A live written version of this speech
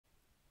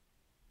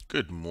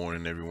Good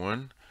morning,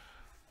 everyone.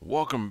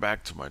 Welcome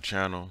back to my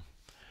channel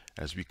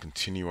as we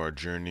continue our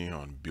journey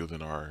on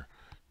building our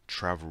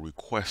travel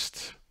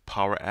request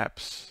Power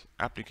Apps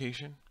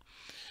application.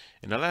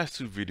 In the last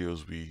two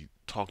videos, we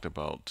talked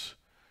about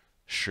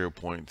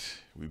SharePoint.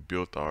 We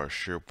built our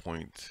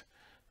SharePoint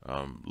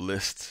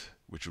list,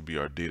 which will be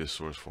our data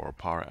source for our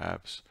Power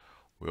Apps.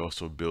 We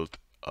also built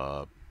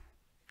a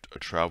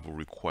travel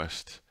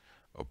request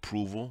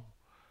approval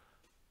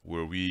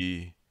where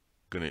we're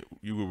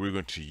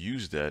going to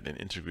use that and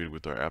integrate it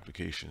with our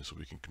application so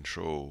we can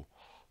control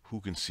who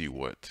can see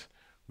what.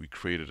 We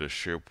created a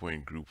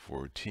SharePoint group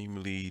for team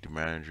lead,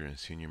 manager, and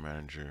senior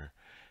manager,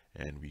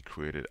 and we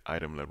created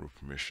item level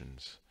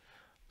permissions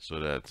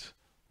so that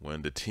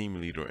when the team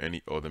lead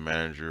or the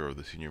manager or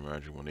the senior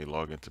manager, when they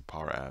log into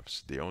Power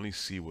Apps, they only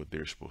see what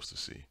they're supposed to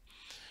see.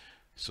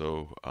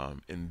 So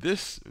in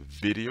this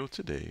video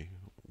today,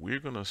 we're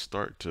going to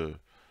start to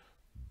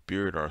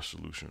build our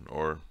solution,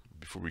 or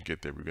before we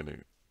get there, we're going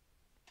to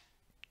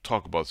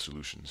talk about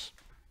solutions.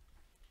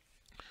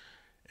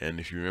 And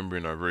if you remember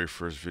in our very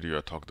first video,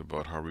 I talked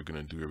about how we're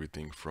going to do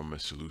everything from a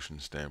solution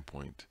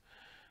standpoint,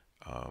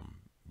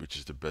 which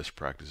is the best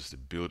practice is to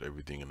build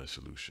everything in a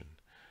solution.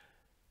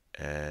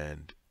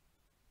 And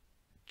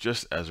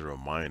just as a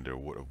reminder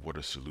of what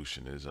a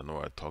solution is, I know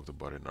I talked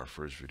about it in our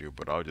first video,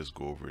 but I'll just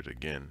go over it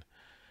again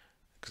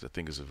because I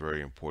think it's a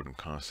very important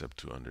concept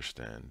to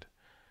understand.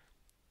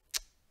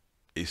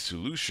 A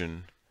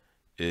solution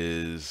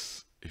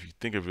is, if you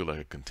think of it like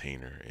a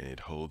container, and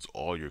it holds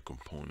all your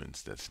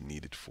components that's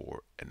needed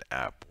for an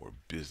app or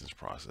business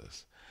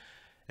process.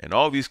 And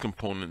all these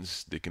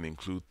components, they can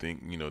include they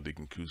can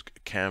include a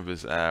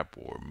Canvas app,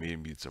 or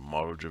maybe it's a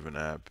model-driven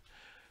app,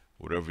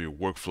 whatever your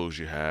workflows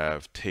you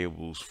have,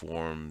 tables,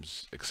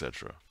 forms,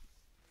 etc.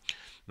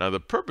 Now, the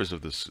purpose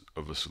of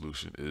a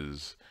solution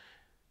is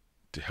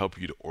to help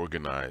you to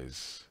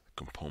organize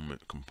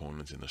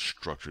components in a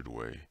structured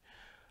way.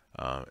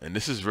 And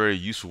this is very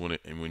useful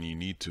when you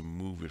need to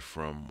move it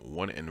from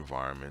one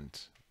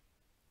environment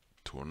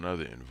to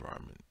another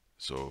environment.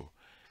 So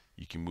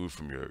you can move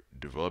from your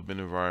development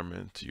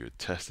environment to your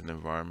testing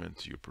environment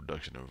to your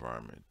production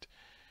environment.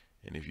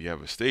 And if you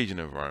have a staging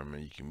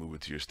environment, you can move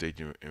it to your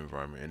staging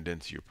environment and then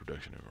to your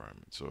production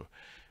environment. So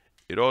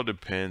it all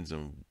depends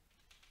on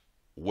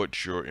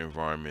what your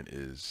environment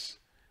is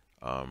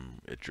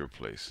at your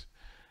place.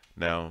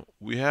 Now,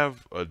 we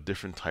have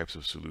different types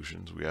of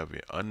solutions. We have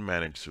an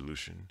unmanaged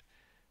solution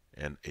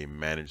and a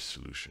managed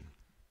solution.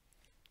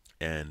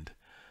 And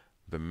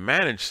the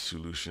managed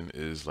solution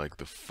is like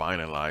the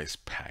finalized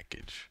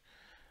package.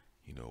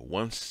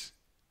 Once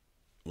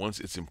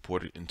it's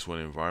imported into an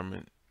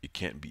environment, it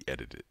can't be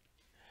edited.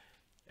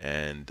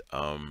 And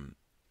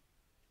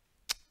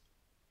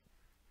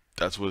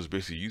that's what it's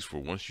basically used for.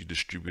 Once you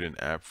distribute an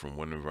app from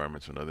one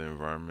environment to another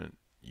environment,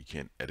 you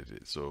can't edit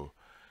it. So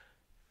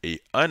a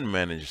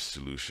unmanaged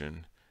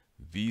solution,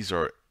 these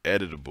are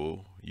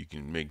editable. You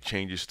can make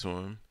changes to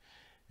them,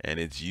 and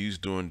it's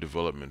used during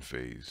development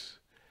phase.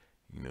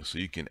 So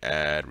you can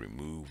add,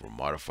 remove, or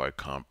modify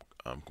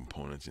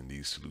components in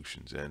these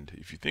solutions. And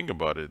if you think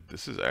about it,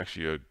 this is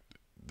actually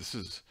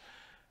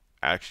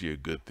a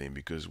good thing,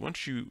 because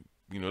once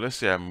let's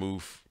say I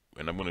move,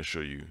 and I'm going to show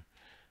you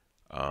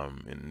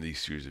in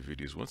these series of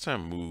videos, once I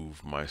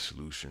move my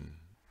solution,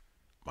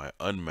 my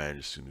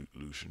unmanaged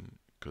solution,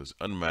 because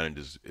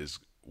unmanaged is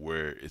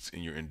where it's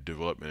in your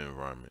development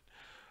environment.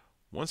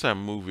 Once I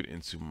move it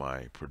into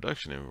my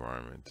production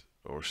environment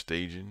or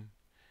staging,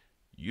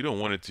 you don't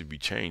want it to be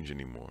changed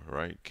anymore,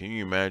 right? Can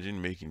you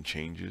imagine making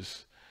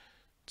changes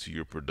to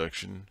your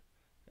production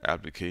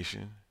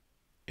application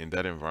in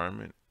that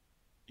environment?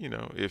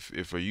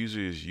 If a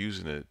user is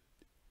using it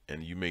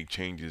and you make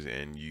changes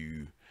and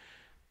you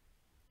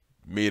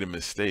made a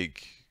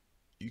mistake,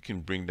 you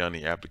can bring down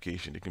the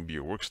application. It can be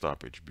a work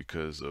stoppage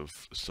because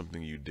of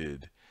something you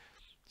did.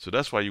 So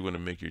that's why you want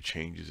to make your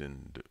changes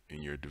in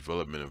your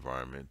development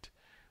environment,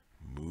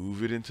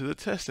 move it into the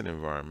testing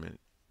environment,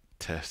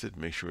 test it,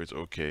 make sure it's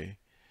okay.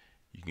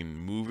 You can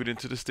move it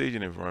into the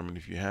staging environment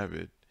if you have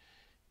it.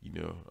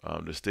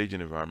 The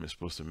staging environment is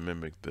supposed to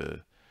mimic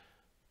the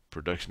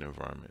production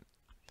environment.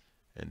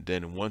 And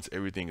then once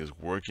everything is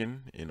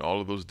working in all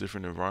of those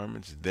different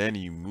environments, then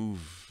you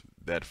move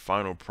that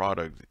final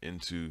product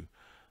into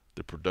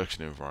the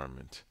production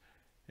environment.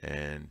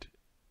 And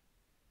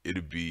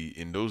it'll be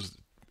in those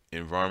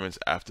environments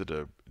after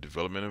the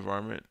development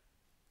environment,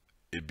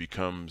 it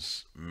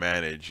becomes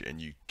managed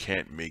and you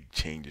can't make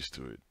changes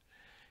to it.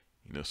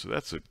 So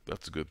that's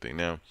a good thing.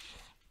 Now,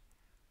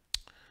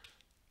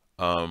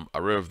 I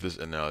read of this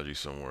analogy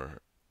somewhere.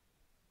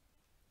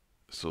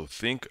 So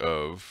think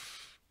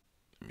of,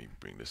 let me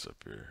bring this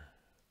up here.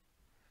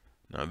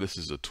 Now this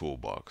is a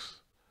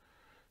toolbox.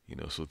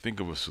 So think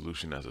of a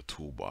solution as a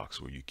toolbox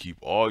where you keep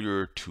all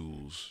your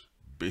tools,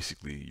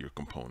 basically your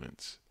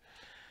components,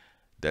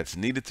 that's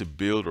needed to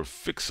build or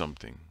fix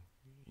something.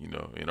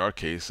 In our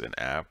case, an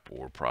app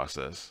or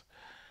process.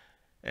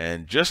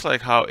 And just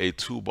like how a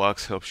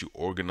toolbox helps you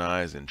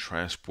organize and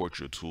transport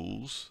your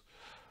tools,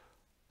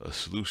 a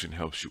solution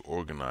helps you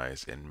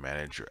organize and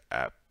manage your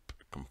app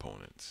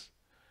components.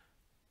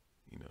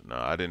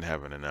 Now I didn't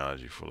have an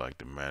analogy for like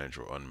the managed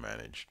or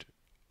unmanaged,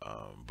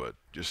 but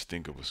just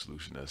think of a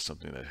solution as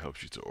something that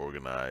helps you to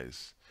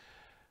organize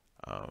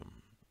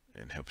um,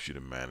 and helps you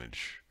to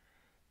manage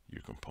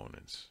your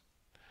components.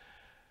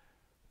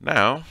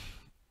 Now,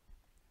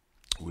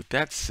 with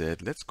that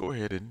said, let's go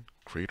ahead and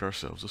create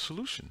ourselves a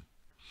solution.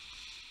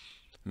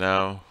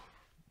 Now,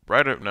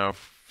 right up now,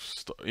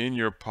 in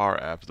your Power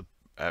Apps, the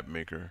app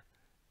maker,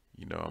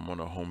 I'm on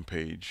a home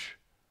page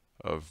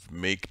of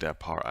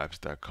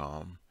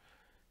make.powerapps.com.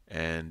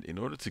 And in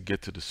order to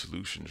get to the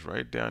solutions,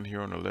 right down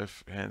here on the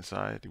left hand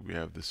side, we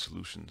have the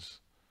solutions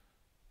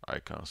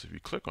icon. So if you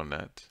click on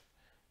that,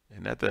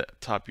 and at the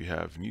top you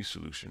have new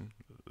solution.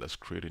 Let's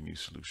create a new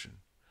solution.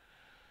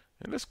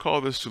 And let's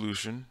call this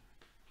solution,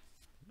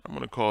 I'm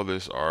going to call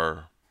this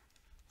our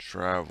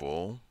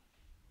travel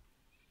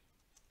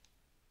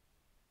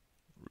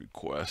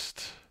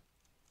request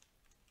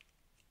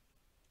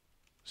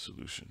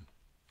solution.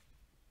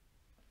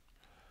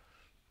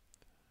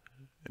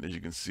 And as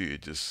you can see,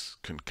 it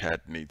just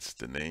concatenates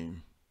the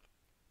name,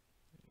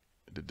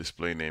 the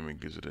display name, and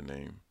gives it a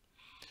name.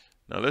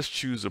 Now let's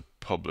choose a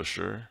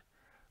publisher.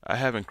 I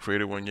haven't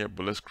created one yet,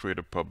 but let's create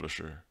a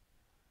publisher.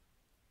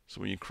 So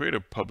when you create a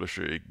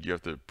publisher, you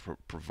have to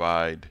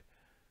provide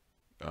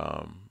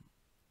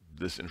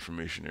this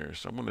information here.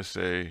 So I'm going to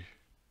say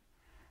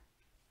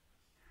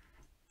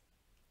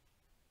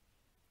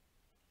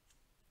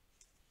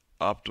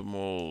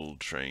Optimal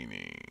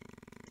Training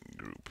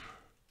Group.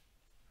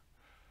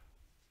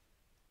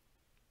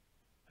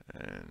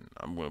 And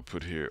I'm going to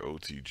put here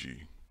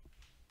OTG,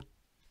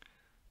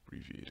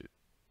 abbreviated.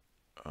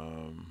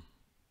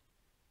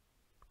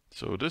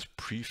 So this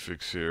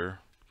prefix here,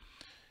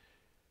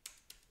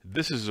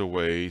 this is a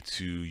way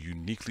to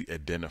uniquely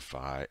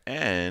identify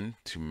and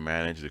to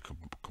manage the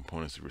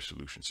components of your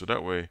solution. So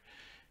that way,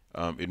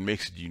 it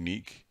makes it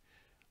unique.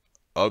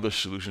 Other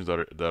solutions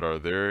that are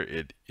there,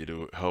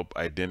 it'll help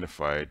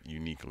identify it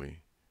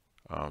uniquely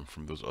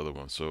from those other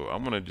ones. So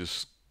I'm gonna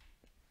just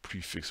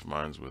prefix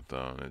mine with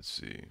let's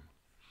see,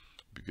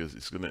 because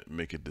it's gonna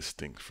make it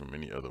distinct from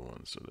any other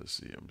ones. So let's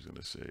see, I'm just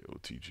gonna say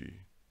OTG.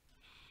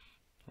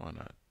 Why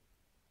not?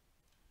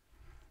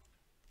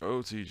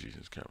 OTG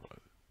is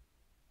capitalized.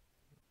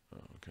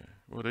 Okay,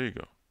 well there you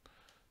go.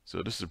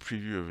 So this is a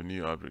preview of a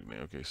new object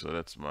name. Okay, so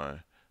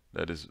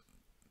that is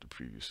the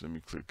preview. So let me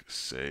click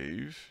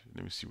save.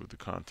 Let me see what the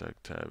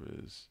contact tab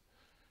is.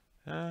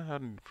 I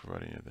didn't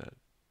provide any of that.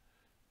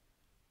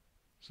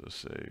 So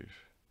save.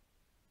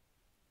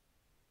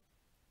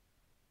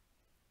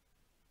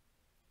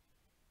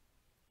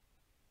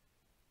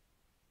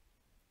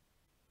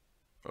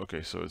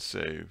 Okay, so it's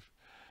saved.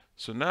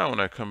 So now when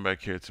I come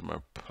back here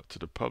to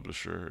the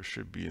publisher, it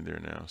should be in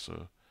there now.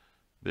 So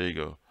there you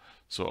go.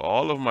 So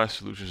all of my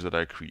solutions that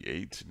I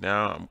create,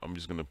 now I'm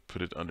just going to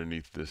put it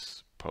underneath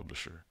this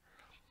publisher.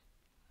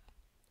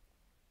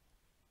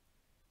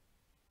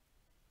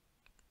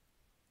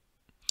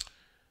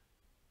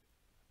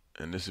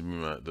 And this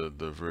would be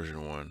the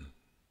version 1.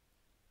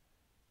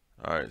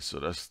 All right, so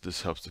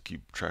this helps to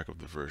keep track of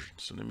the version.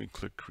 So let me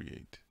click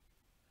create.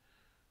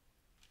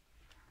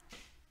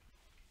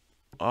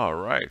 All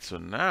right, so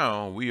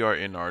now we are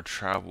in our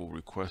travel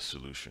request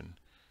solution.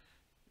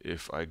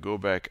 If I go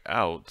back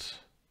out,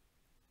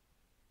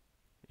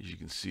 as you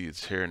can see,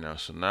 it's here now.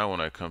 So now when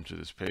I come to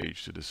this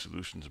page, to the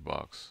solutions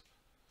box,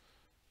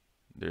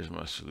 there's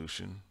my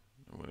solution.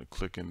 I'm going to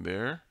click in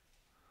there.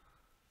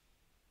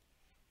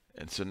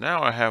 And so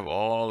now I have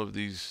all of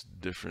these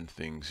different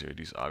things here,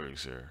 these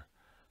objects here.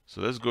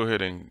 So let's go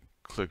ahead and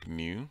click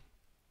new.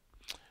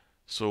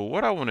 So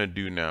what I want to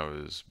do now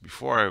is,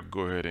 before I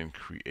go ahead and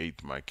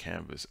create my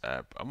Canvas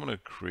app, I'm going to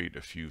create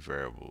a few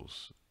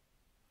variables.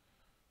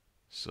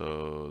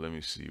 So let me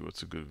see,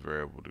 what's a good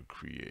variable to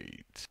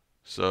create?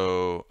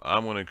 So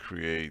I'm going to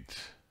create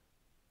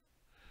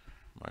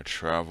my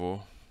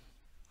travel.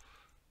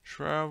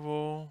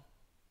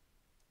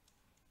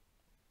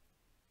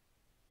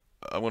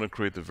 I want to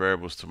create the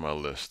variables to my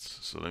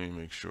list. So let me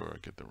make sure I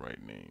get the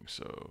right name.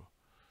 So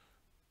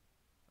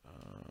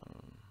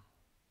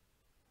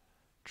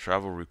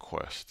travel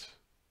request.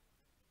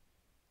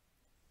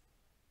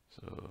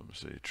 So I'm going to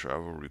say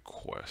travel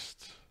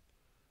request.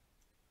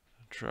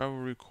 Travel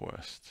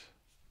request.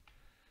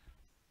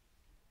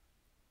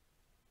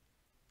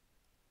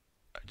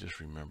 I just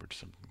remembered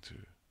something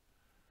too.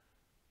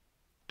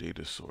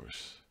 Data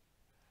source.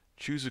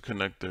 Choose a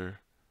connector.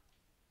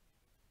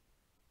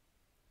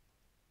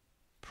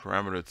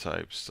 Parameter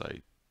type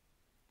site.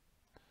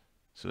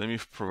 So let me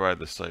provide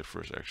the site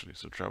first actually.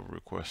 So travel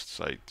request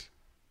site.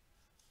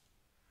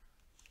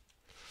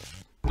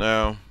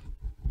 Now,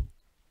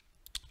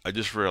 I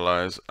just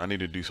realized I need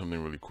to do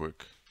something really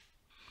quick.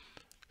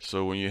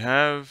 So when you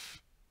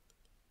have,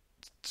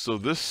 so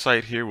this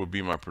site here will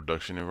be my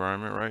production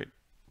environment, right?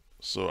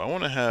 So I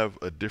want to have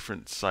a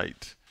different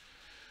site.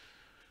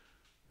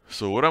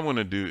 So what I'm going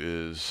to do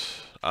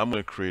is I'm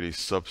going to create a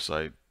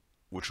subsite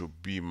which will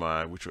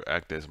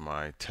act as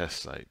my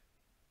test site.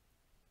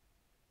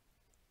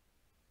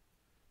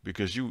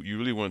 because you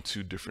really want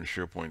two different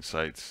SharePoint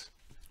sites.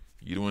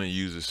 You don't want to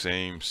use the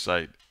same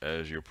site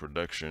as your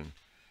production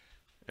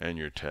and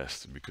your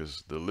test,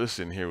 because the list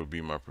in here would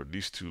be my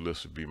these two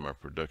lists would be my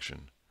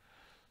production.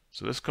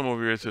 So let's come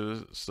over here to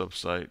the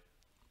subsite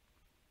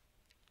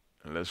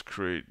and let's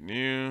create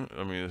new.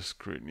 Let's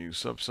create new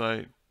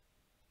subsite.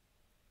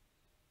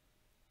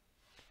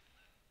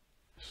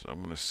 So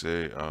I'm gonna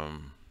say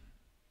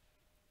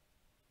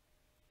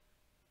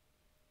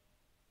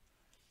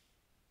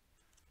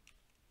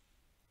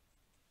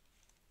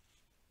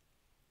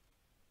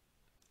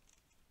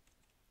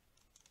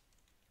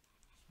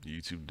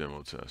YouTube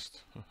demo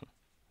test. And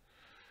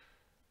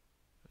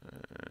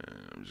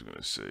I'm just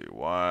gonna say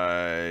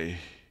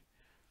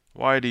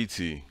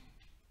YDT.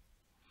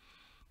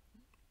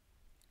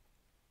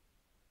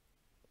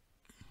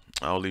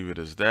 I'll leave it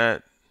as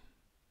that.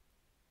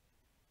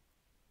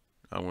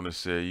 I'm gonna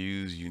say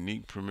use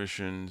unique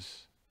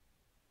permissions.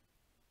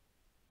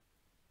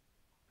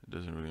 It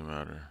doesn't really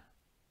matter.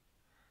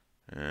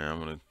 And I'm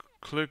gonna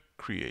click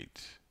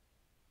create.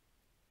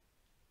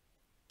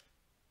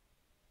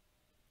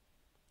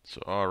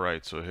 So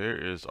alright, so here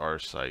is our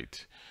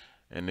site.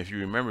 And if you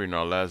remember in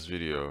our last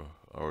video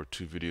or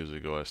 2 videos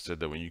ago, I said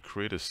that when you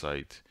create a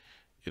site,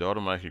 it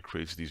automatically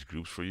creates these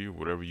groups for you,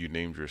 whatever you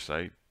named your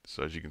site.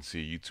 So as you can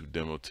see, YouTube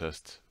demo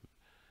test,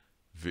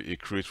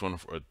 it creates one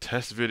for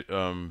test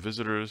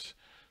visitors,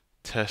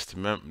 test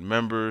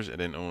members, and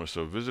then owners.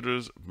 So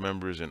visitors,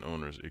 members, and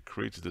owners. It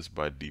creates this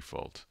by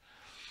default.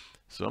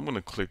 So I'm going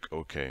to click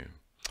OK.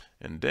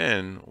 And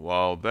then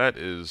while that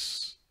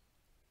is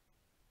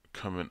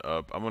coming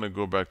up, I'm going to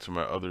go back to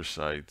my other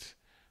site.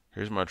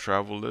 Here's my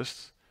travel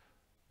list.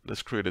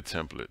 Let's create a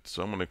template.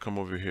 So I'm going to come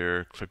over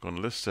here, click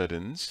on list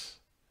settings,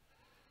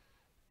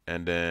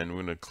 and then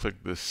we're going to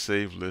click this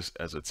save list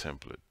as a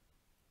template.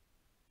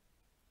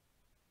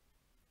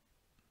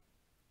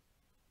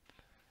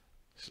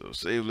 So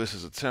save list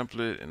as a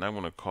template, and I'm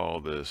going to call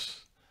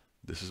this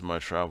is my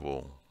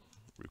travel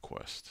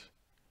request.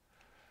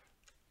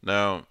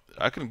 Now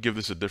I can give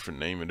this a different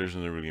name. It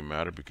doesn't really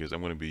matter because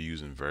I'm going to be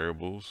using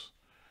variables.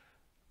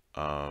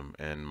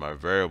 And my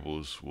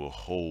variables will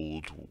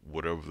hold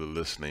whatever the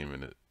list name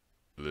in it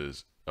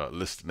is.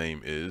 List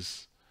name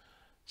is.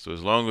 So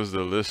as long as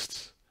the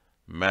list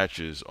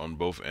matches on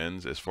both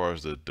ends, as far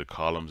as the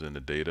columns and the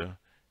data,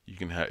 it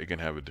can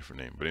have a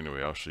different name. But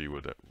anyway, I'll show you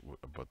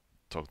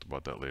talked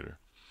about that later.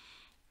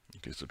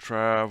 Okay, so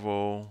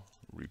travel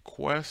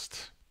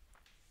request.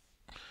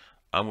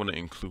 I'm going to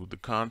include the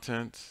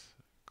content.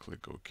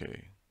 Click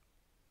OK.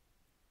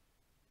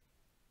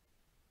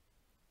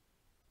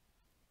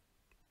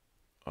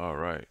 All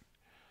right,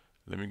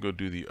 let me go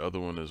do the other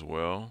one as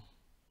well.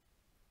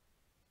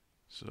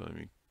 So let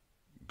me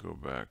go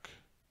back.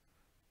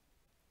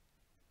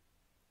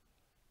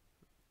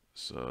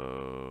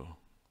 So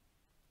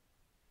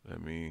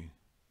let me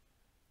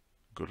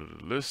go to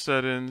the list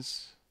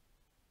settings,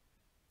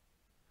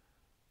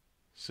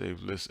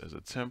 save list as a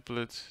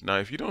template. Now,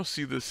 if you don't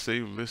see this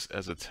save list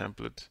as a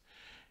template,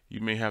 you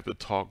may have to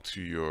talk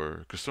to your,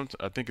 because sometimes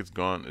I think it's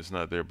gone, it's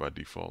not there by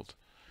default.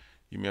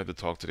 You may have to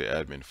talk to the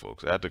admin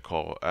folks.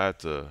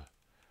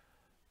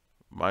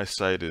 My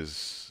site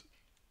is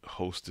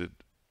hosted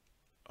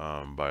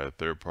by a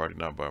third party,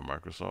 not by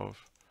Microsoft.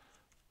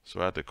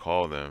 So I had to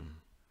call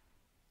them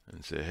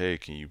and say, hey,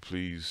 can you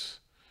please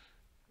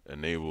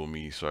enable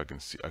me so I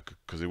can see,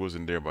 because it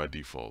wasn't there by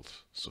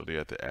default. So they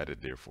had to add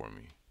it there for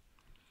me.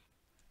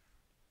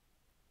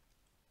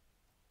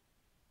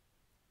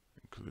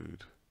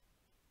 Include.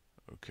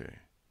 Okay.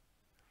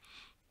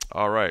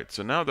 All right.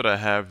 So now that I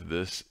have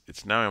this,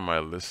 it's now in my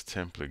list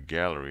template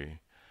gallery.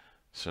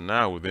 So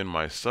now within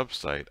my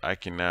subsite, I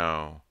can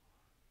now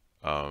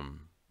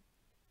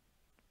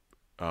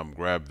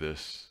grab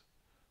this.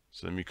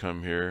 So let me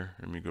come here.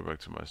 Let me go back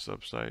to my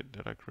subsite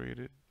that I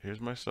created.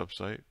 Here's my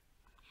subsite.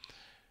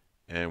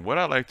 And what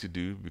I like to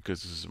do,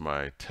 because this is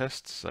my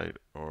test site,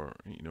 or,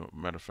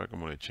 matter of fact, I'm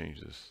going to change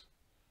this.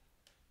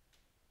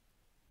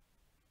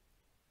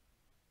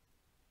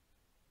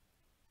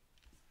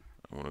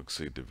 I want to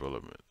say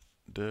development.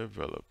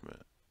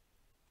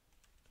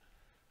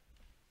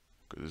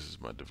 Because this is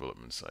my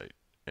development site.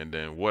 And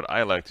then what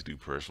I like to do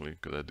personally,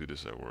 because I do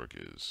this at work,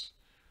 is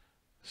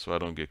so I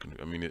don't get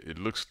confused. It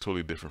looks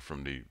totally different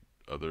from the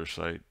other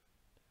site.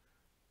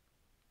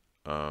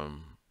 I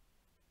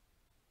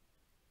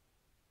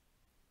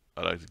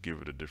like to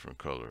give it a different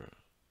color.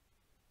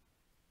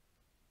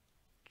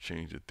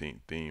 Change the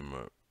theme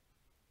up.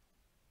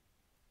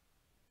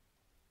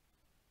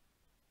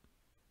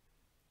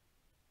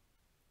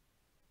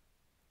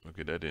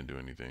 Okay, that didn't do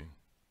anything.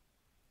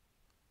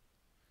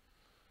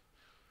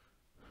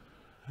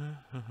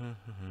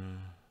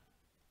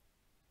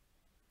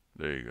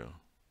 There you go.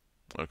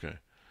 Okay.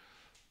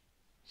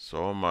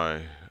 So on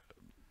my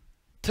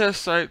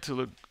test site to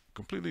look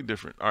completely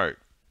different. All right.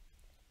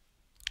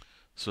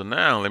 So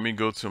now let me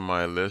go to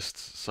my list,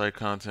 site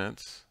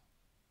contents.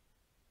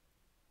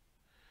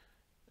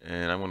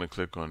 And I'm going to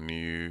click on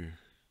new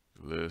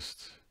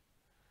list.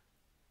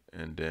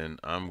 And then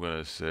I'm going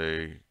to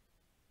say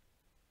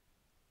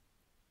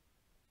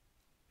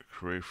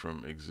create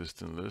from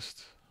existing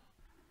list.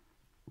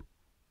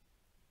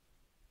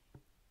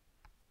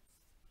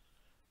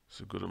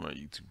 So go to my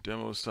YouTube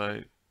demo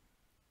site.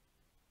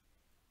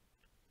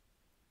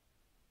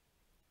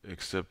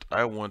 Except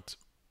I want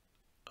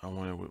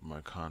it with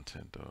my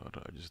content though.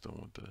 I just don't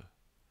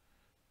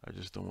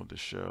want the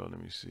shell.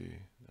 Let me see.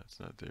 That's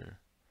not there.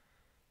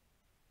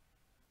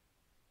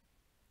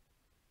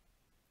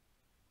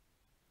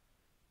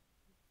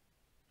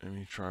 Let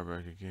me try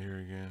back again here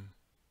again.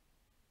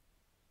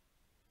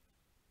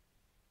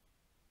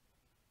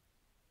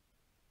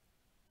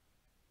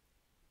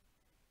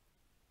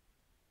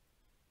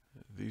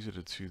 These are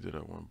the two that I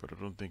want, but I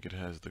don't think it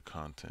has the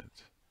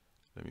content.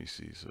 Let me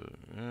see. So,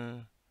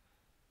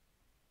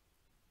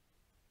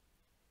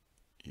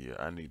 yeah,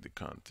 I need the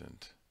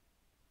content.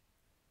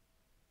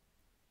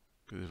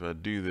 Because if I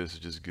do this,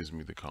 it just gives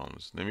me the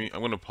columns. I'm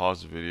going to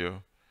pause the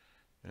video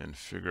and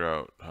figure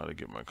out how to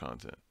get my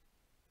content.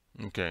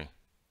 Okay.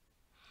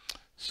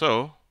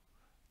 So,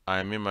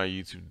 I'm in my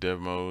YouTube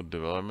demo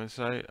development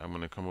site. I'm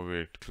going to come over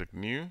here, click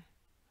new.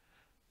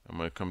 I'm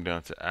going to come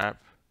down to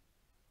app.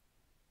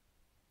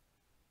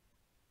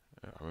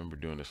 I remember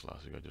doing this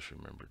last week. I just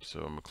remembered. So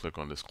I'm going to click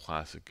on this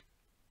classic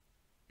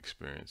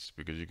experience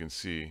because you can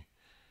see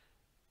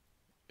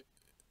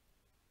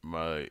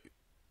my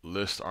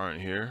lists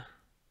aren't here.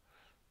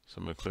 So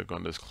I'm going to click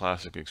on this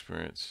classic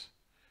experience.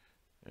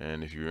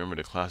 And if you remember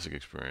the classic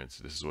experience,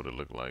 this is what it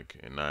looked like.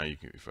 And now you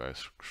can, if I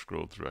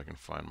scroll through, I can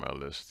find my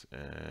list,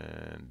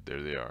 and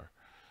there they are.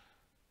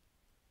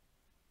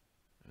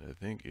 I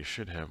think it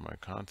should have my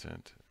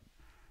content.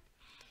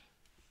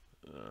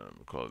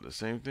 Call it the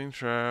same thing,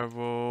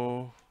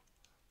 travel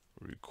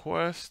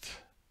request.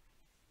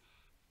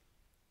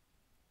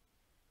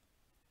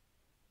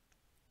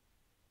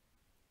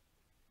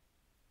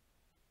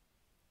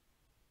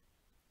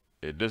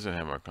 It doesn't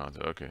have my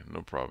content. Okay,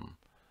 no problem.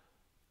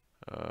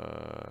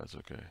 That's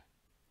okay.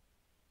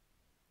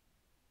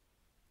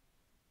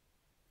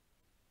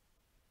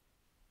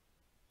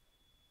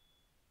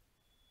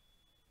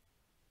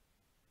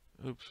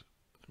 Oops.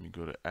 Let me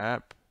go to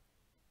app.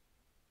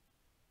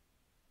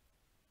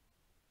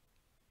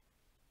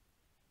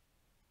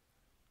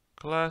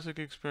 Classic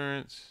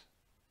experience.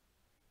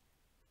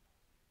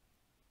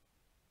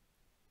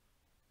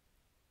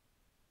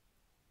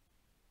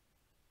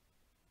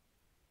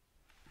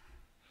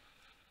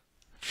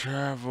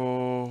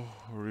 Travel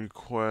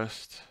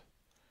request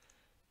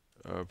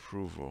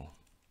approval.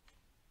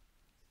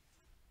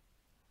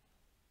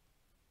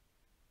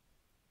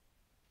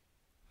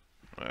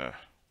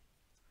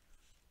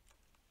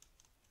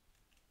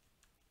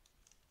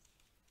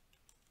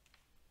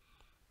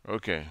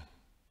 Okay.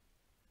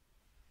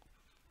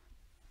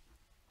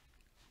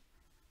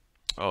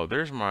 Oh,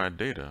 there's my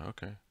data.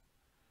 Okay.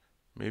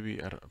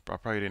 Maybe I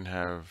probably didn't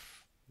have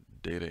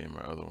data in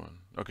my other one.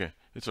 Okay,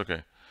 it's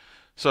okay.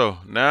 So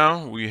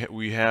now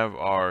we have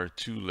our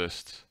two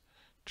lists,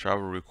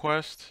 travel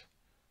request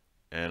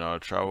and our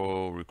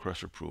travel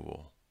request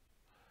approval.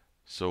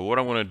 So what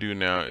I'm going to do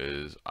now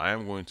is I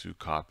am going to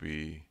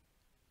copy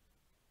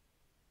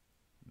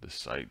the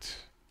site,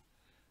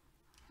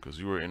 because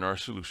we were in our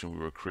solution, we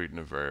were creating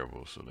a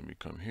variable. So let me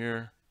come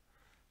here.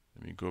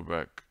 Let me go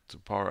back to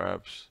Power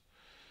Apps.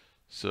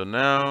 So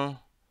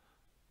now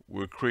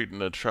we're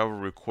creating a travel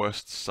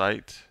request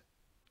site.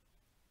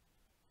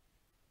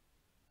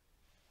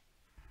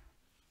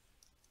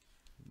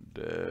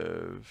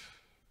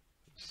 Dev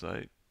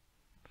site.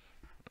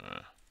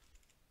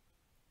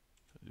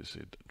 Just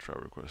say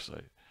travel request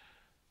site.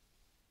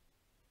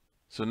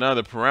 So now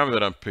the parameter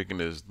that I'm picking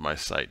is my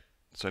site.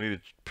 So I need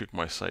to pick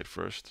my site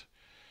first.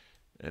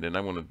 And then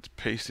I'm going to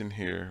paste in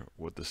here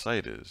what the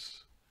site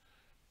is.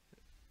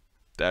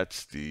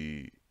 That's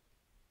the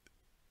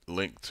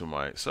link to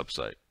my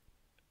subsite.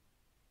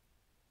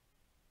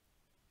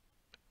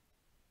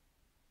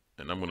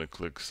 And I'm going to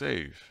click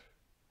save.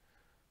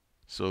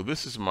 So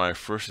this is my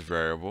first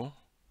variable.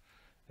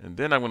 And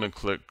then I'm going to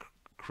click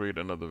create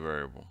another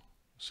variable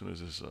as soon as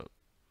this is up.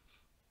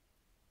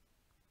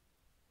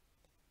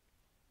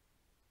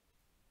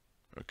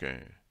 Okay.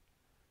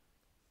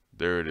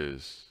 There it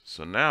is.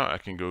 So now I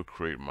can go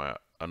create my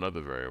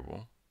another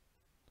variable.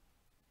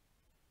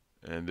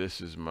 And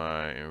this is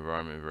my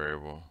environment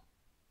variable.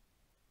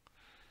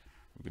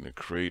 I'm going to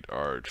create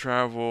our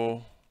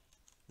travel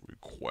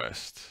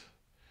request.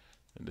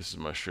 And this is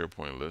my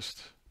SharePoint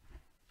list.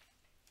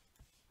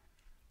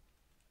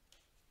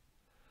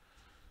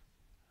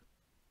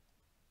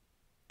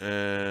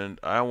 And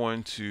I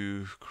want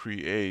to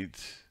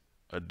create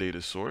a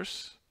data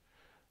source.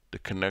 The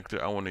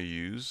connector I want to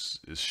use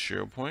is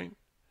SharePoint.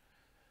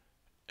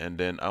 And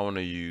then I want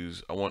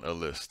a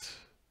list.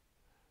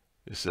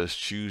 It says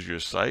choose your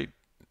site.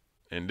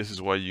 And this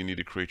is why you need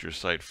to create your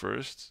site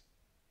first.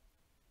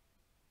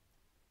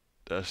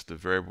 That's the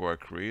variable I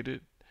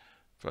created.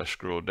 If I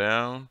scroll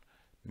down,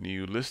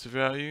 new list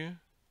value,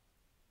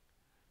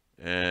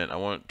 and I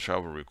want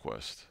travel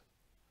request.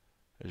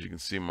 As you can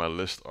see, my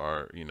lists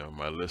are,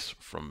 my lists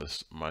from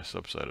my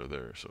subsite are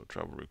there. So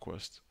travel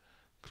request,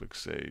 click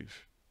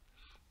save.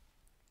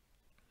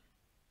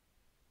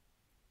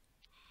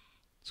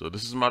 So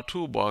this is my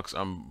toolbox.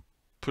 I'm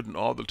putting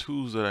all the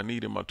tools that I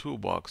need in my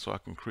toolbox so I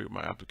can create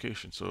my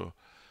application. So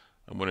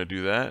I'm going to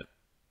do that.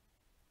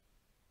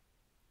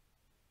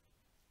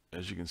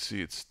 As you can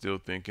see, it's still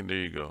thinking. There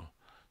you go.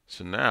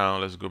 So now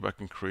let's go back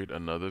and create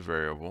another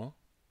variable.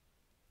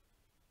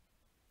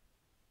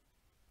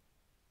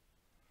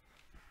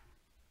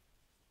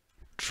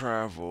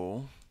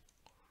 Travel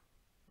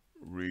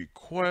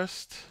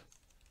request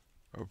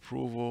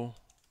approval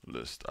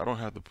list. I don't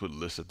have to put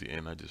list at the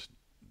end. I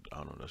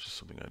don't know. That's just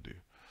something I do.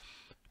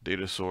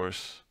 Data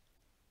source,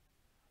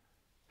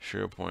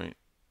 SharePoint.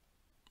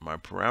 My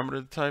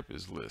parameter type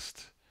is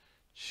list.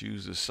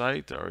 Choose the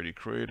site I already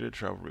created,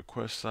 travel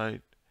request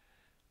site.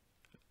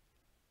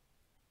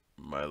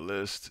 My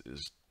list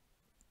is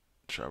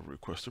travel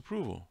request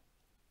approval.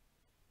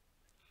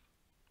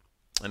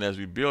 And as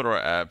we build our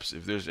apps,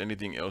 if there's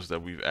anything else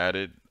that we've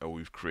added or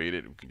we've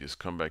created, we can just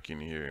come back in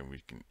here and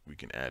we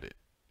can add it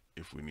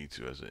if we need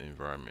to as an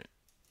environment.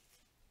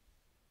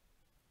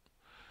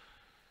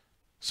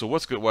 So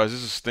what's good? While this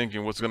is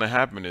thinking, what's going to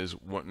happen is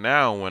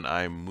now when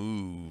I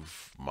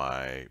move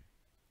my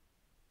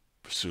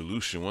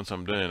solution, once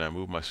I'm done and I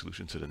move my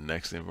solution to the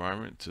next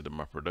environment, to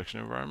my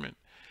production environment,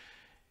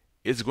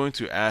 it's going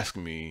to ask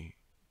me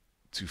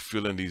to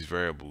fill in these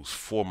variables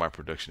for my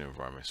production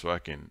environment so I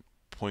can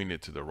point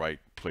it to the right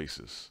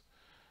places.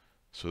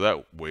 So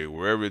that way,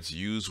 wherever it's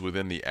used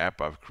within the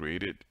app I've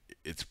created,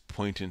 it's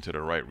pointing to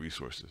the right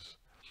resources.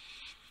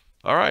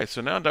 All right,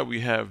 so now that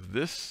we have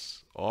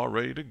this all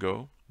ready to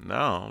go,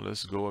 now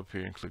let's go up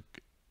here and click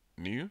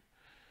new.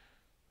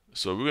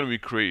 So we're going to be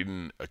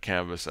creating a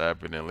Canvas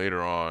app, and then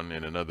later on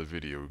in another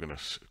video, we're going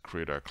to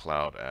create our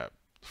cloud app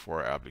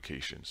for our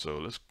application. So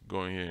let's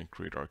go in here and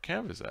create our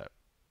Canvas app.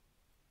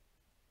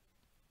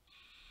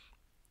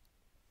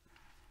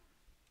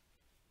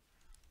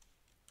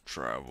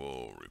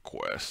 Travel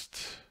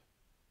request.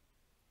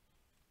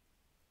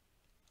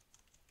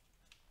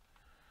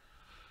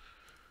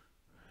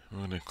 I'm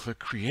going to click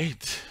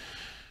create.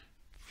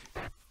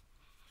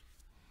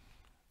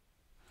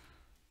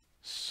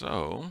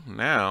 So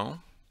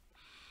now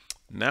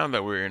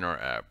that we're in our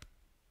app,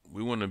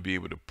 we want to be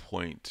able to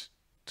point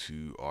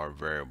to our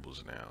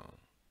variables now,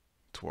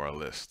 to our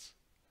list.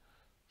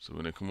 So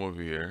we're going to come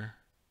over here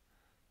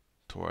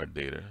to our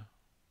data,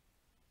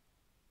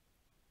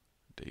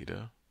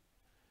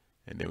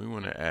 and then we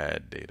want to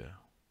add data.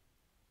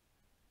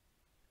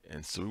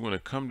 And so we want to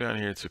come down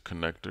here to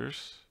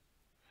connectors,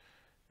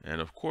 and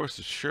of course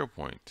it's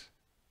SharePoint.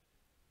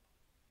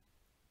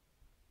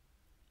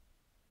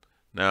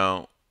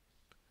 Now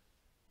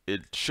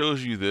it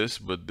shows you this,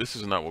 but this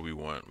is not what we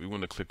want. We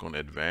want to click on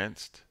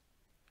advanced,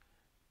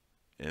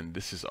 and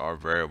this is our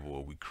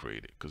variable we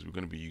created because we're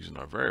going to be using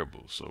our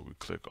variables. So we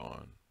click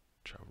on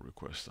travel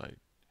request site,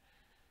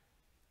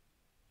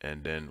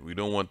 and then we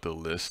don't want the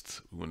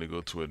list. We want to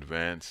go to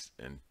advanced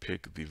and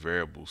pick the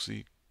variable.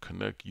 See,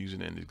 connect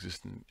using an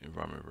existing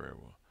environment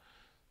variable.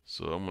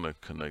 So I'm going to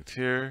connect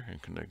here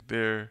and connect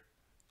there,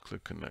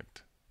 click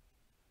connect,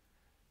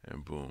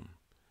 and boom.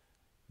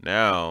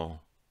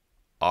 Now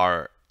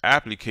our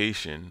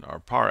application, our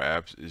Power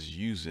Apps, is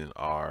using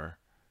our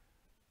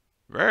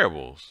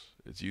variables.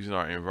 It's using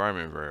our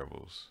environment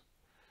variables.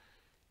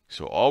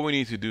 So all we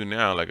need to do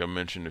now, like I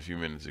mentioned a few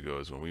minutes ago,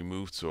 is when we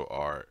move to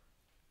our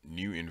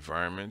new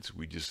environment,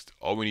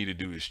 all we need to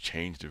do is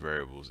change the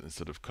variables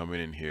instead of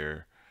coming in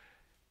here,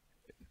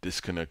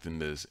 disconnecting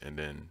this, and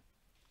then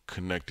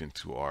connecting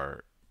to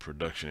our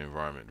production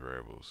environment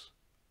variables.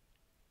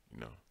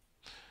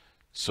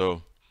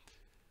 So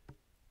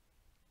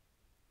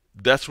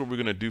that's what we're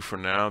going to do for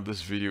now.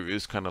 This video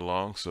is kind of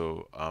long,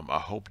 so I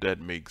hope that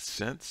makes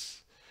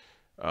sense.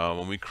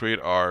 When we create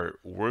our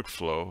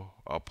workflow,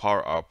 our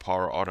Power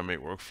Automate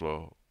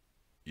workflow,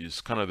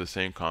 it's kind of the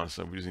same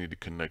concept. We just need to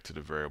connect to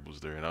the variables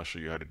there, and I'll show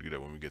you how to do that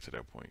when we get to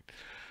that point.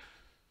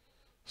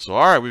 So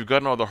all right, we've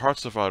gotten all the hard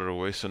stuff out of the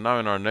way. So now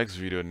in our next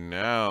video,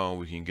 now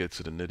we can get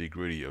to the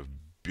nitty-gritty of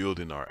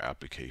building our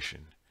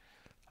application.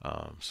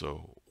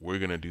 So we're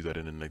going to do that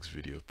in the next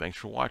video. Thanks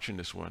for watching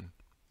this one.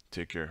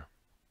 Take care.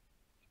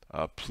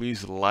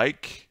 Please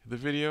like the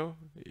video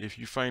if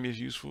you find this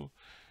useful,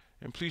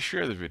 and please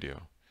share the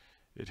video.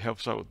 It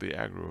helps out with the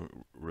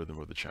algorithm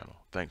of the channel.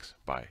 Thanks.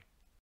 Bye.